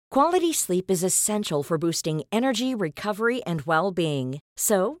Quality sleep is essential for boosting energy, recovery, and well-being.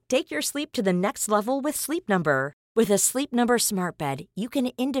 So, take your sleep to the next level with Sleep Number. With a Sleep Number smart bed, you can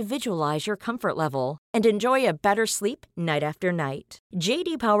individualize your comfort level and enjoy a better sleep night after night.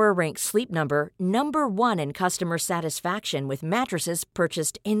 J.D. Power ranks Sleep Number number one in customer satisfaction with mattresses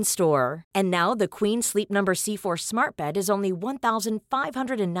purchased in-store. And now the Queen Sleep Number C4 smart bed is only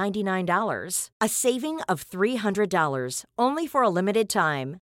 $1,599, a saving of $300, only for a limited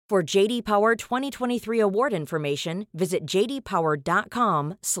time. For JD Power 2023 award information, visit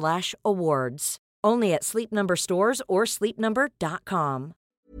jdpower.com/awards. Only at Sleep Number stores or sleepnumber.com.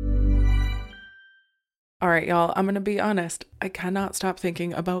 All right, y'all, I'm going to be honest. I cannot stop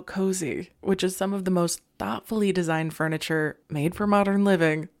thinking about Cozy, which is some of the most thoughtfully designed furniture made for modern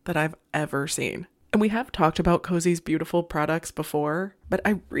living that I've ever seen. And we have talked about Cozy's beautiful products before, but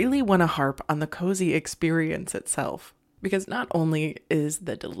I really want to harp on the Cozy experience itself. Because not only is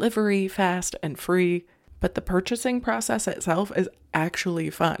the delivery fast and free, but the purchasing process itself is actually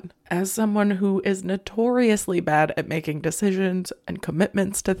fun. As someone who is notoriously bad at making decisions and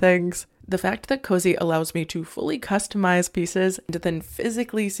commitments to things, the fact that Cozy allows me to fully customize pieces and then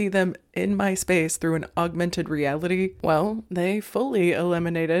physically see them in my space through an augmented reality, well, they fully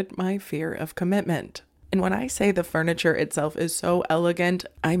eliminated my fear of commitment. And when I say the furniture itself is so elegant,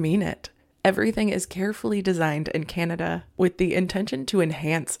 I mean it. Everything is carefully designed in Canada with the intention to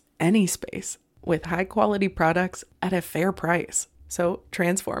enhance any space with high-quality products at a fair price. So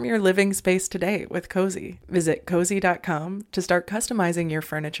transform your living space today with Cozy. Visit cozy.com to start customizing your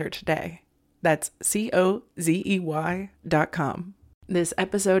furniture today. That's COZEY.com. This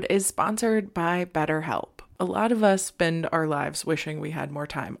episode is sponsored by BetterHelp. A lot of us spend our lives wishing we had more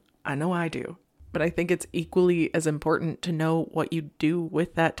time. I know I do. But I think it's equally as important to know what you do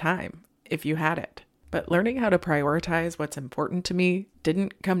with that time, if you had it. But learning how to prioritize what's important to me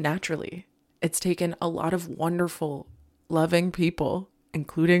didn't come naturally. It's taken a lot of wonderful, loving people,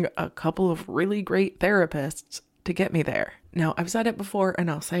 including a couple of really great therapists, to get me there. Now, I've said it before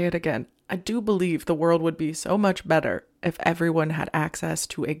and I'll say it again. I do believe the world would be so much better if everyone had access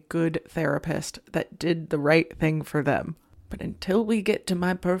to a good therapist that did the right thing for them. But until we get to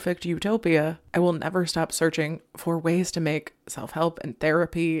my perfect utopia, I will never stop searching for ways to make self-help and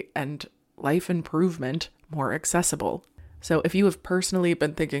therapy and life improvement more accessible. So if you have personally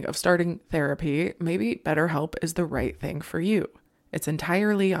been thinking of starting therapy, maybe BetterHelp is the right thing for you. It's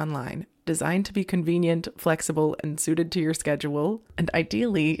entirely online, designed to be convenient, flexible, and suited to your schedule. And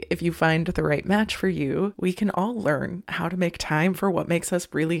ideally, if you find the right match for you, we can all learn how to make time for what makes us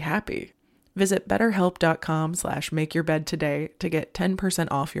really happy. Visit betterhelp.com/makeyourbed today to get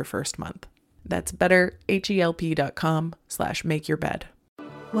 10% off your first month. That's betterhelp.com/makeyourbed.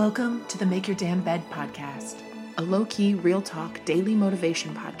 Welcome to the Make Your Damn Bed podcast, a low-key, real-talk daily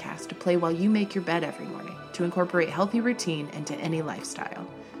motivation podcast to play while you make your bed every morning to incorporate healthy routine into any lifestyle,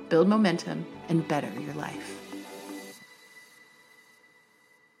 build momentum, and better your life.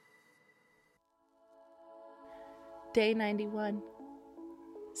 Day 91.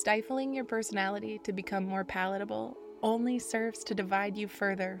 Stifling your personality to become more palatable only serves to divide you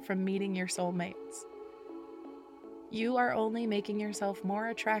further from meeting your soulmates. You are only making yourself more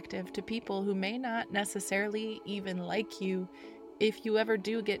attractive to people who may not necessarily even like you if you ever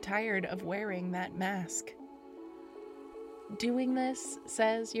do get tired of wearing that mask. Doing this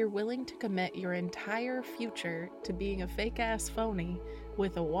says you're willing to commit your entire future to being a fake-ass phony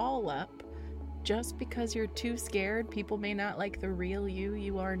with a wall up just because you're too scared people may not like the real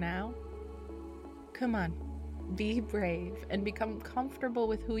you are now? Come on, be brave and become comfortable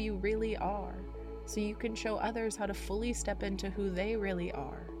with who you really are, so you can show others how to fully step into who they really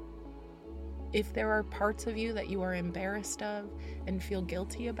are. If there are parts of you that you are embarrassed of and feel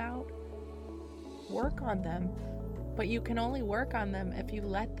guilty about, work on them, but you can only work on them if you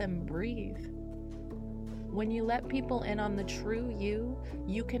let them breathe. When you let people in on the true you,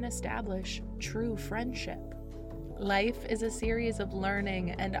 you can establish true friendship. Life is a series of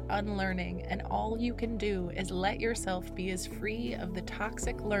learning and unlearning, and all you can do is let yourself be as free of the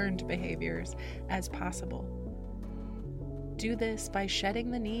toxic learned behaviors as possible. Do this by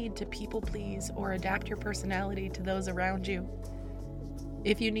shedding the need to people please or adapt your personality to those around you.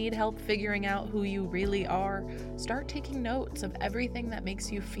 If you need help figuring out who you really are, start taking notes of everything that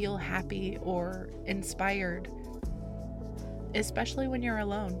makes you feel happy or inspired, especially when you're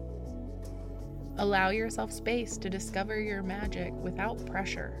alone. Allow yourself space to discover your magic without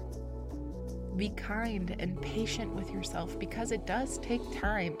pressure. Be kind and patient with yourself because it does take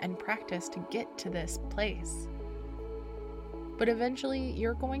time and practice to get to this place. But eventually,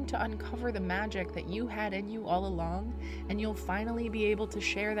 you're going to uncover the magic that you had in you all along, and you'll finally be able to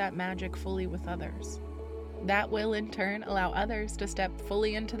share that magic fully with others. That will, in turn, allow others to step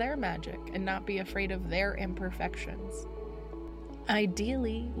fully into their magic and not be afraid of their imperfections.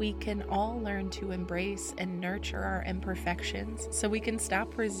 Ideally, we can all learn to embrace and nurture our imperfections so we can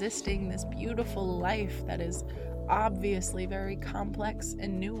stop resisting this beautiful life that is obviously very complex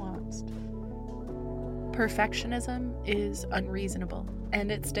and nuanced. Perfectionism is unreasonable,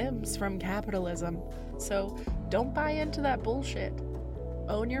 and it stems from capitalism. So don't buy into that bullshit.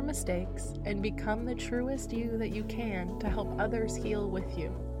 Own your mistakes and become the truest you that you can to help others heal with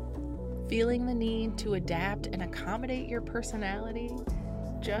you. Feeling the need to adapt and accommodate your personality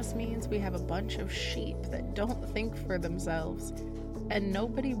just means we have a bunch of sheep that don't think for themselves, and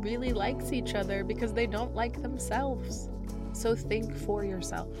nobody really likes each other because they don't like themselves. So think for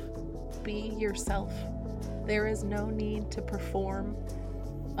yourself. Be yourself. There is no need to perform.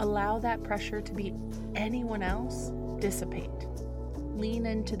 Allow that pressure to be anyone else dissipate. Lean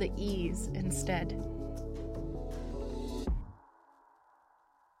into the ease instead.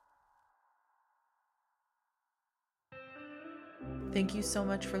 Thank you so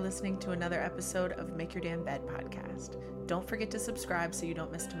much for listening to another episode of Make Your Damn Bed podcast. Don't forget to subscribe so you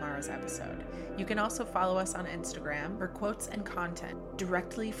don't miss tomorrow's episode. You can also follow us on Instagram for quotes and content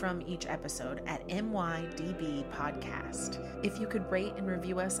directly from each episode at MYDB Podcast. If you could rate and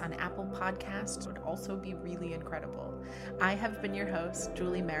review us on Apple Podcasts, it would also be really incredible. I have been your host,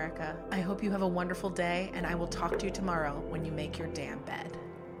 Julie Merica. I hope you have a wonderful day, and I will talk to you tomorrow when you make your damn bed.